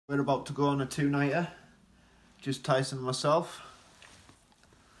We're about to go on a two-nighter, just Tyson and myself.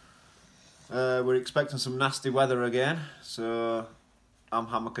 We're expecting some nasty weather again, so I'm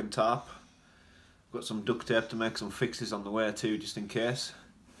hammock and tarp. Got some duct tape to make some fixes on the way too, just in case.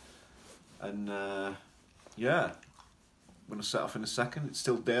 And yeah, I'm going to set off in a second. It's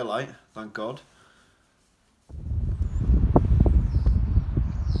still daylight, thank God.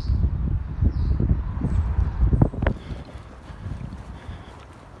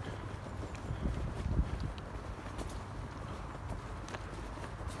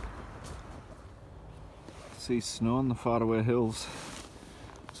 See snow on the faraway hills.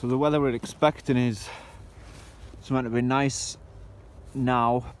 So the weather we're expecting is it's meant to be nice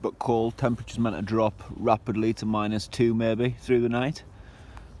now but cold. Temperature's meant to drop rapidly to -2 maybe through the night.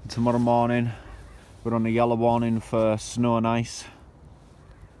 And tomorrow morning we're on a yellow warning for snow and ice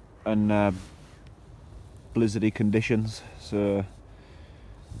and blizzardy conditions. So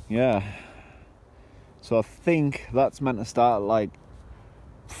yeah, so I think that's meant to start at like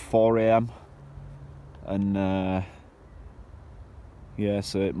 4 AM. And yeah,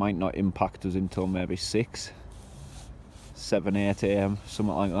 so it might not impact us until maybe 6, 7, 8 AM,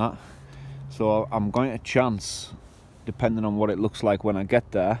 something like that. So I'm going to chance, depending on what it looks like when I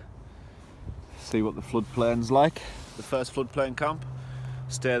get there, see what the floodplain's like. The first floodplain camp,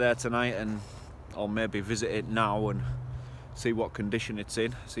 stay there tonight, and I'll maybe visit it now and see what condition it's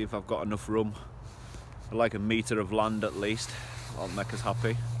in, see if I've got enough room. I like a metre of land at least, that'll make us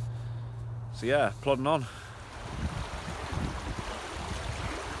happy. So yeah, plodding on.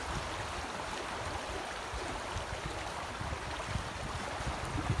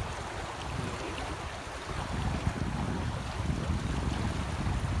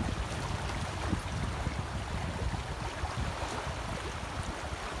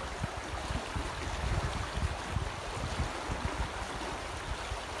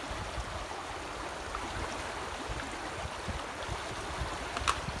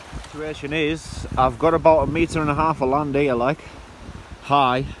 Situation is, I've got about 1.5 meters of land here, like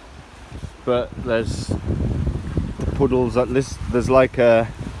high, but there's puddles at this. There's like a,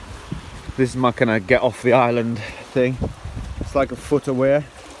 this is my kind of get off the island thing. It's like a foot away,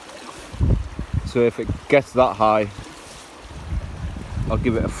 so if it gets that high, I'll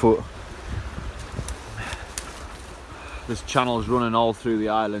give it a foot. There's channels running all through the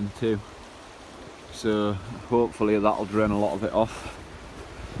island too, so hopefully that'll drain a lot of it off.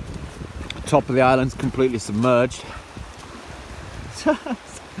 Top of the island's completely submerged.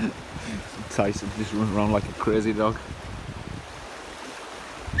 Tyson just running around like a crazy dog.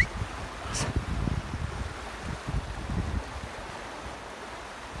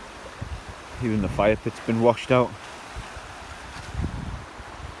 Even the fire pit's been washed out.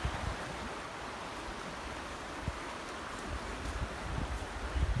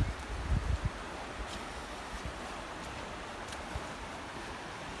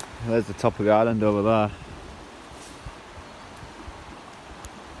 There's the top of the island over there.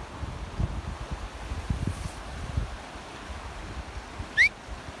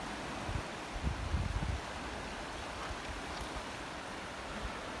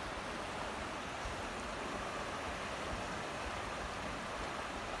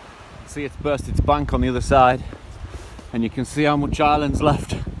 See, it's burst its bank on the other side, and you can see how much island's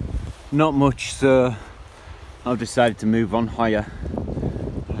left. Not much, so I've decided to move on higher.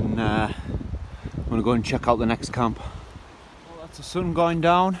 I'm going to go and check out the next camp. Well, that's the sun going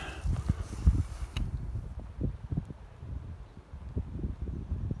down.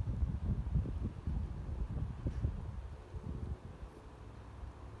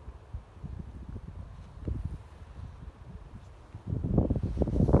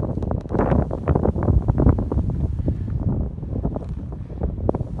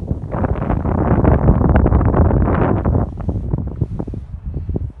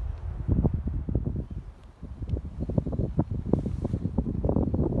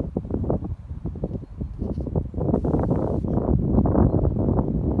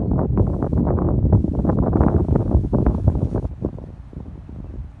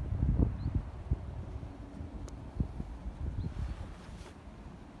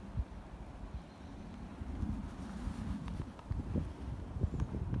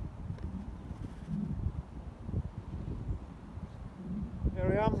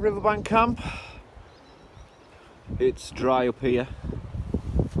 Here I am, riverbank camp. It's dry up here,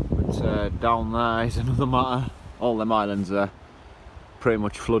 but down there is another matter. All them islands are pretty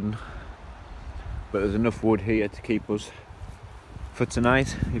much flooding, but there's enough wood here to keep us for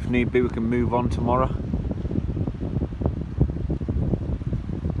tonight. If need be, we can move on tomorrow.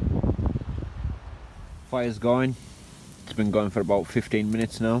 Fire's going. It's been going for about 15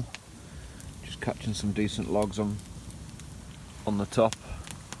 minutes now. Just catching some decent logs on the top.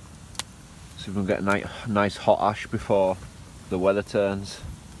 So we can get a nice hot ash before the weather turns.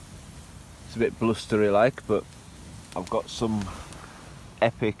 It's a bit blustery like, but I've got some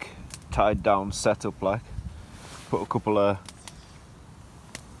epic tied down setup like. Put a couple of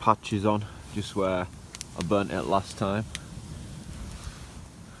patches on just where I burnt it last time.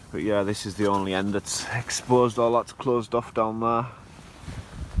 But yeah, this is the only end that's exposed, all that's closed off down there.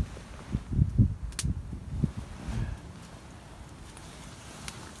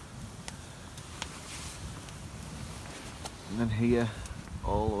 And then here,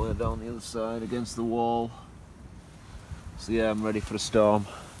 all the way down the other side against the wall. So yeah, I'm ready for a storm.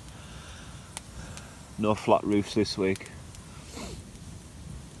 No flat roofs this week.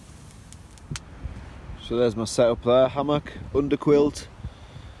 So there's my setup there, hammock, underquilt,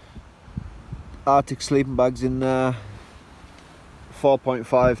 Arctic sleeping bags in there,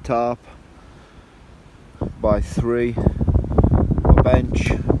 4.5 tarp by 3, a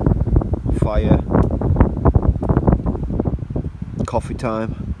bench, fire, coffee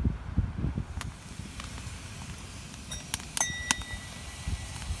time.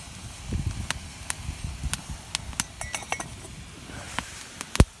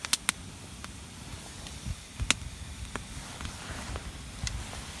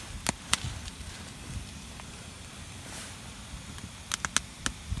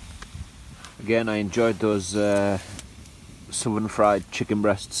 Again, I enjoyed those southern fried chicken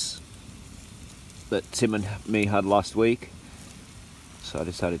breasts that Tim and me had last week, so I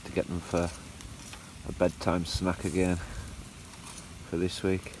decided to get them for a bedtime snack again for this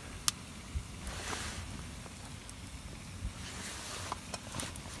week.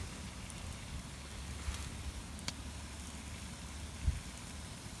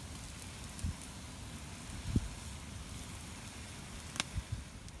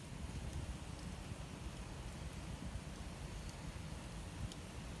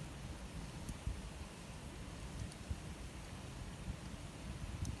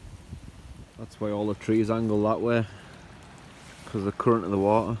 That's why all the trees angle that way, because of the current of the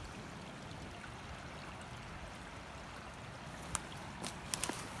water.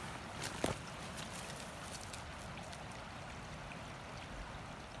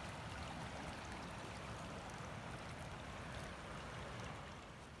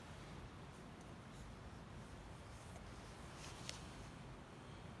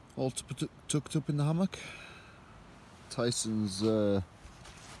 All tucked up in the hammock. Tyson's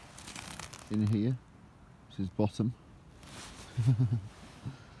in here. This is his bottom.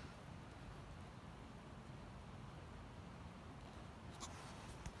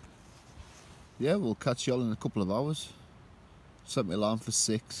 Yeah, we'll catch y'all in a couple of hours. Set my alarm for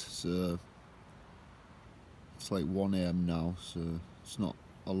 6, so it's like 1 AM now, so it's not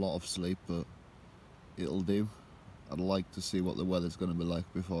a lot of sleep, but it'll do. I'd like to see what the weather's going to be like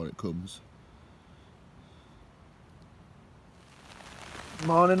before it comes.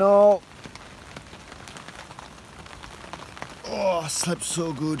 Morning all! Oh, I slept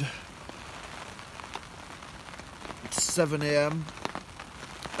so good. It's 7 AM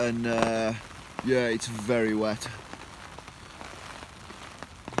and yeah, it's very wet.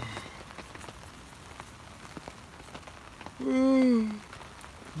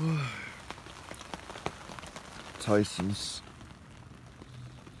 Tyson's.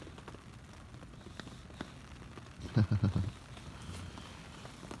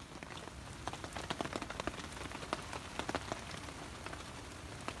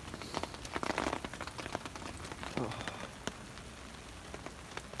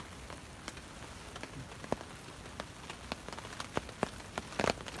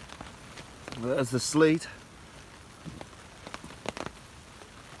 There's the sleet.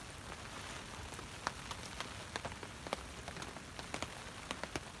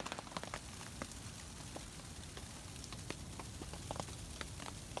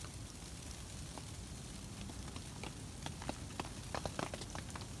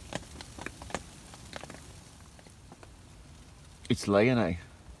 It's laying, eh?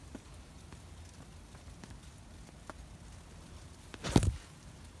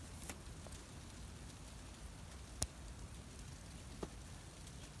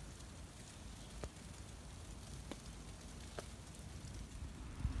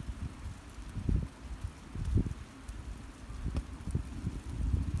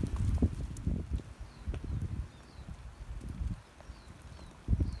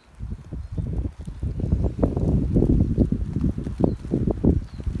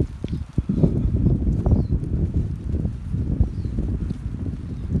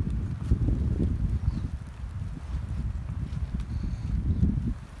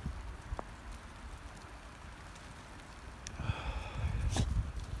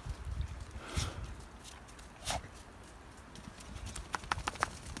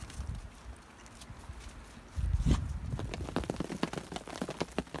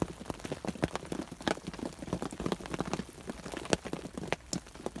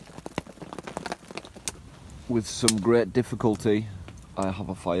 with some great difficulty, I have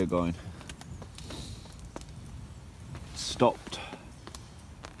a fire going. It's stopped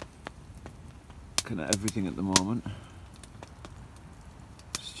kind of everything at the moment.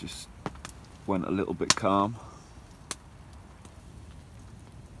 It's just went a little bit calm.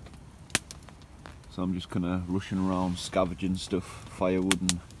 So I'm just kind of rushing around scavenging stuff,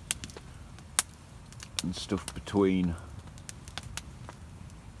 firewood and stuff between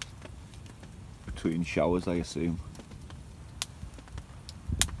showers, I assume.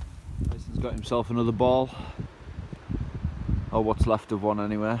 Mason's got himself another ball, or what's left of one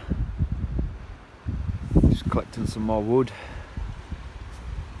anyway. Just collecting some more wood.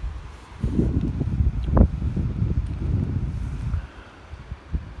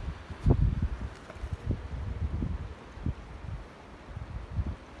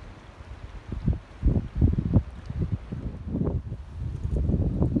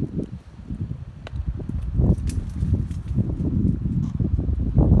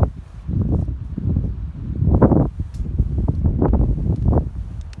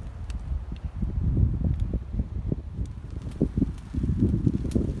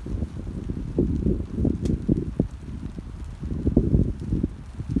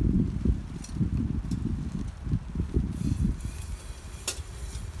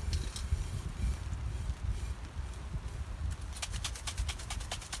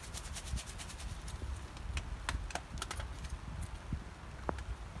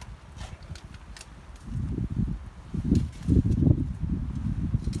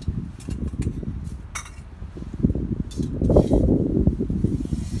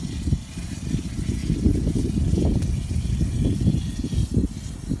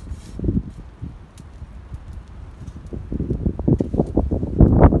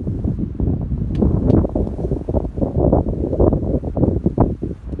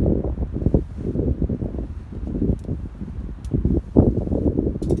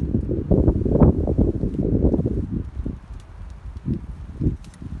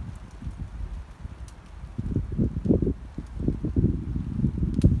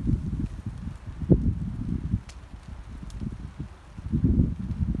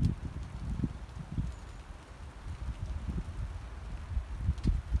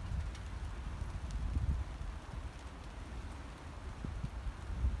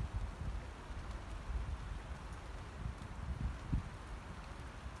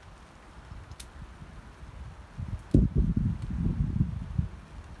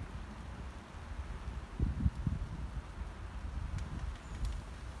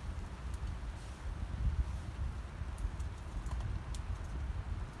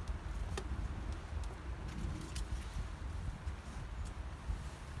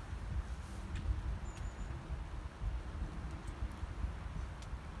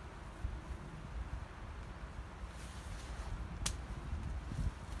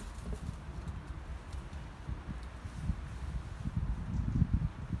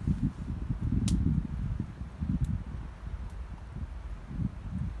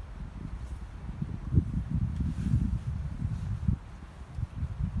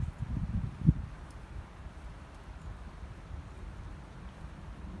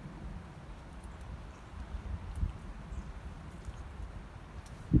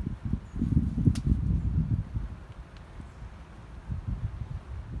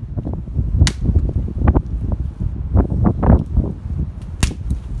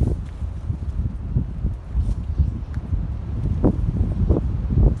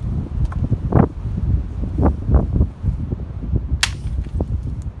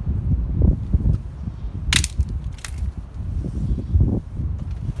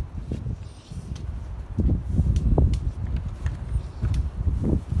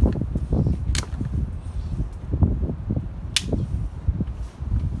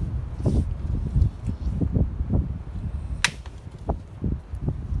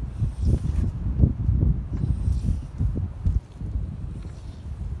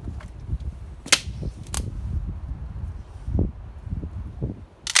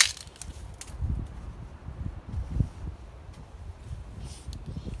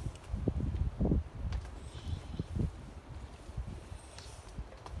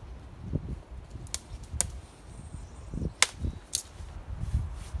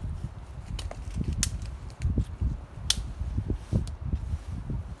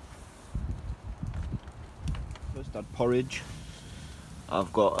 Had porridge.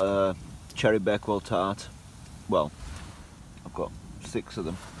 I've got a cherry bakewell tart. Well, I've got 6 of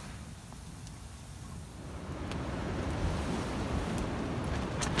them.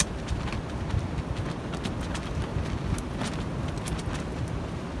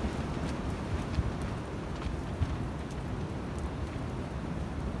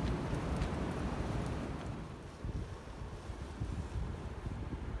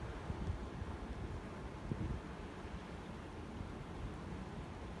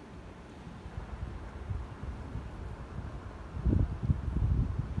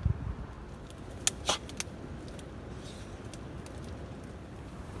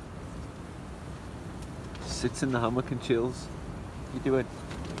 sits in the hammock and chills. What are you doing?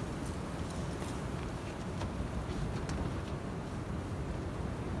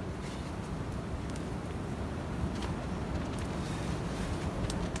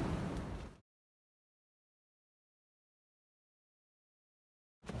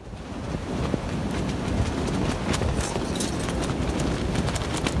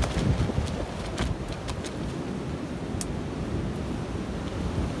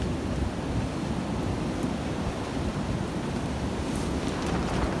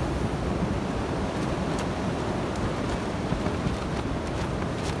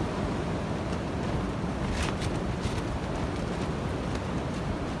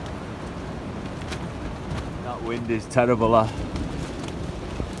 That wind is terrible,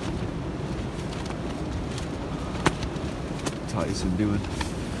 Tyson doing.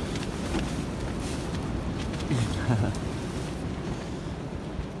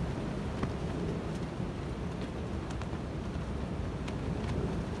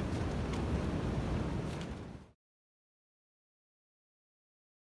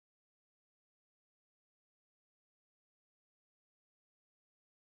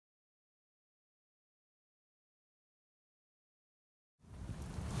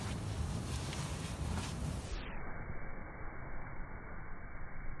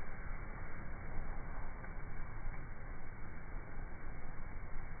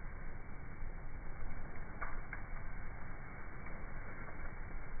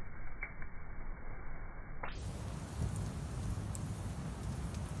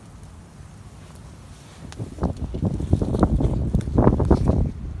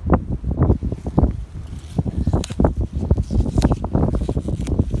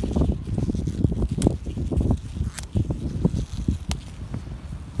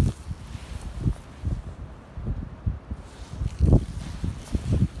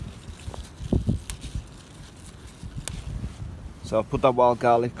 So I've put that wild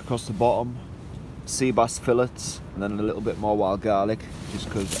garlic across the bottom, sea bass fillets, and then a little bit more wild garlic, just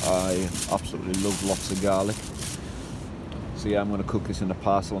because I absolutely love lots of garlic. So yeah, I'm going to cook this in a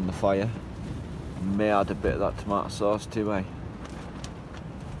parcel on the fire. I may add a bit of that tomato sauce too, eh?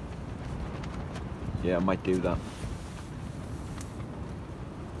 Yeah, I might do that.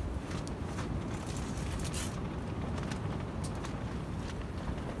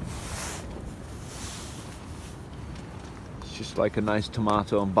 Just like a nice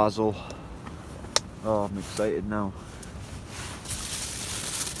tomato and basil. Oh, I'm excited now.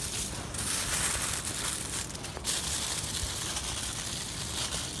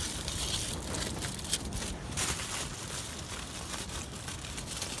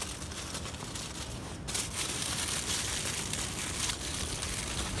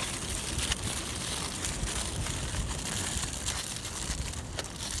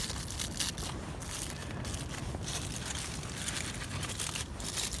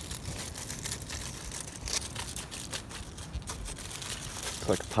 It's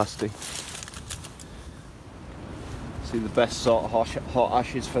like a pasty. See, the best sort of hot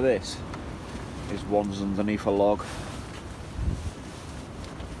ashes for this is ones underneath a log.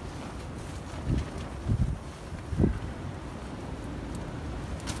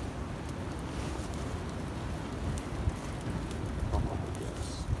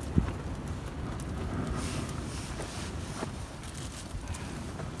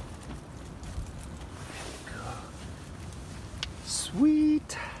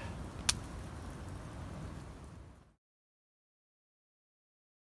 Sweet.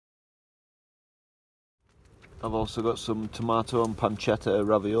 I've also got some tomato and pancetta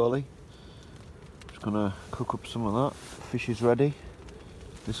ravioli. Just gonna cook up some of that. Fish is ready.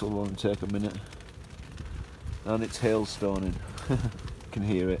 This will only take a minute. And it's hailstoning. You can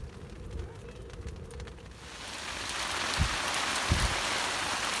hear it.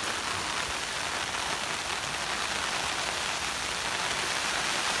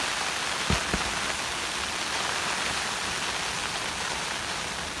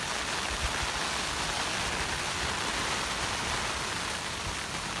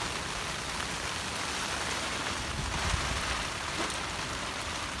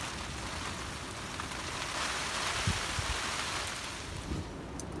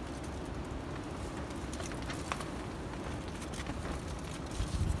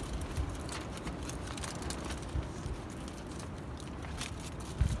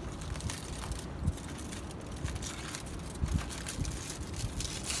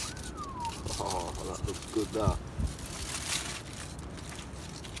 Oh, that looks good, that.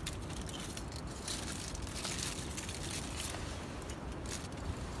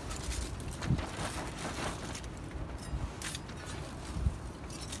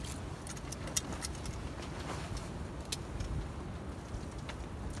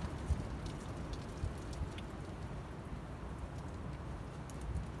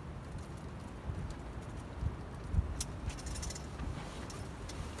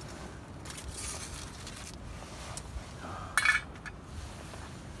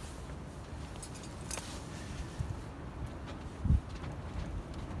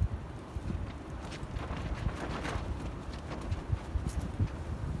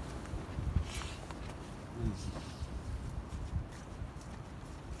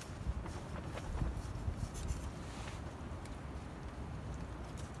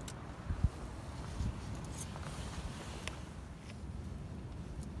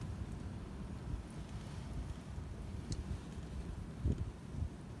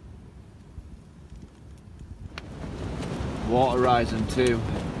 Water rising too.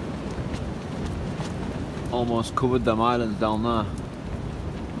 Almost covered them islands down there.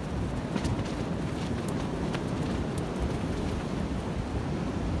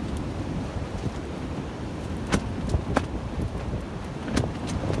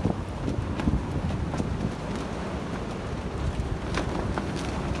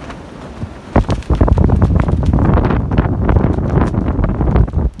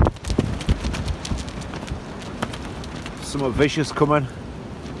 Somewhat vicious coming.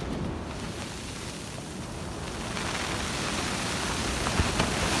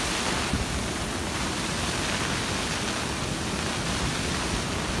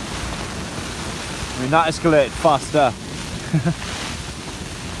 I mean, that escalated faster.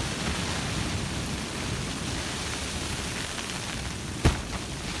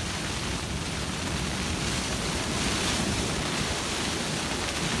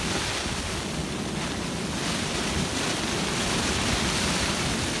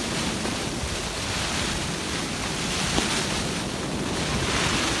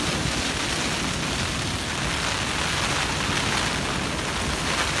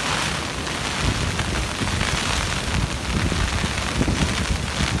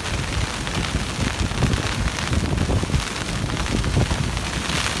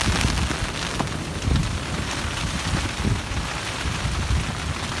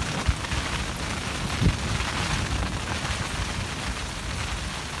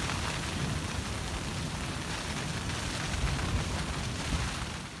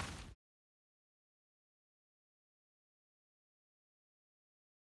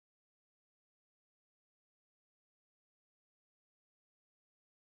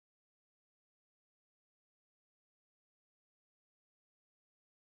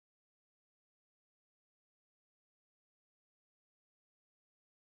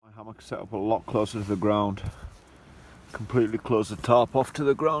 My hammock set up a lot closer to the ground. Completely closed the tarp off to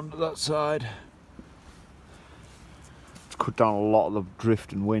the ground to that side. It's cut down a lot of the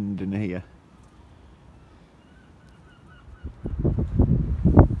drift and wind in here.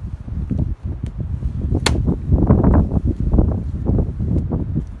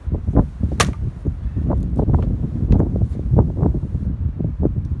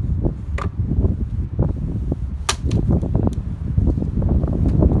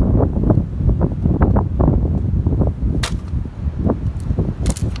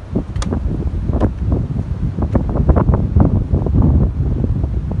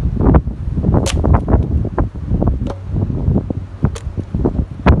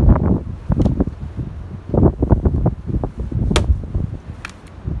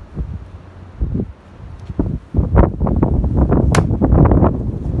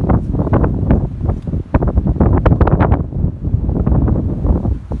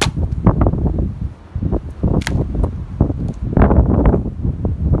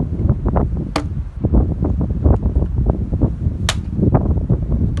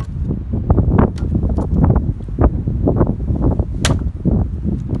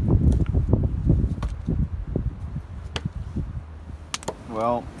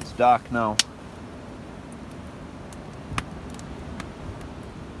 Well, it's dark now.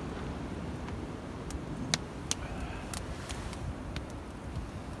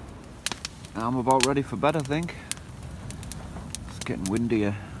 I'm about ready for bed, I think. It's getting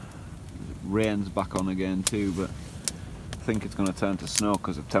windier. Rain's back on again too, but I think it's going to turn to snow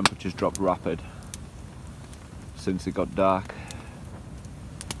because the temperature's dropped rapid since it got dark.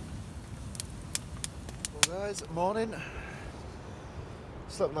 Well guys, morning.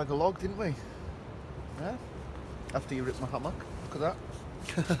 Slept like a log, didn't we? Yeah? After you ripped my hammock. Look at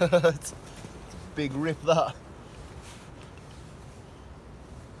that. It's a big rip, that.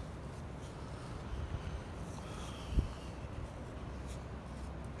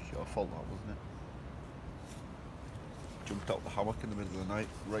 Your fault, that, wasn't it? Jumped out the hammock in the middle of the night,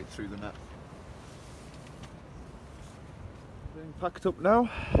 right through the net. Everything packed up now,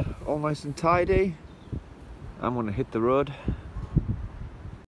 all nice and tidy. I'm going to hit the road.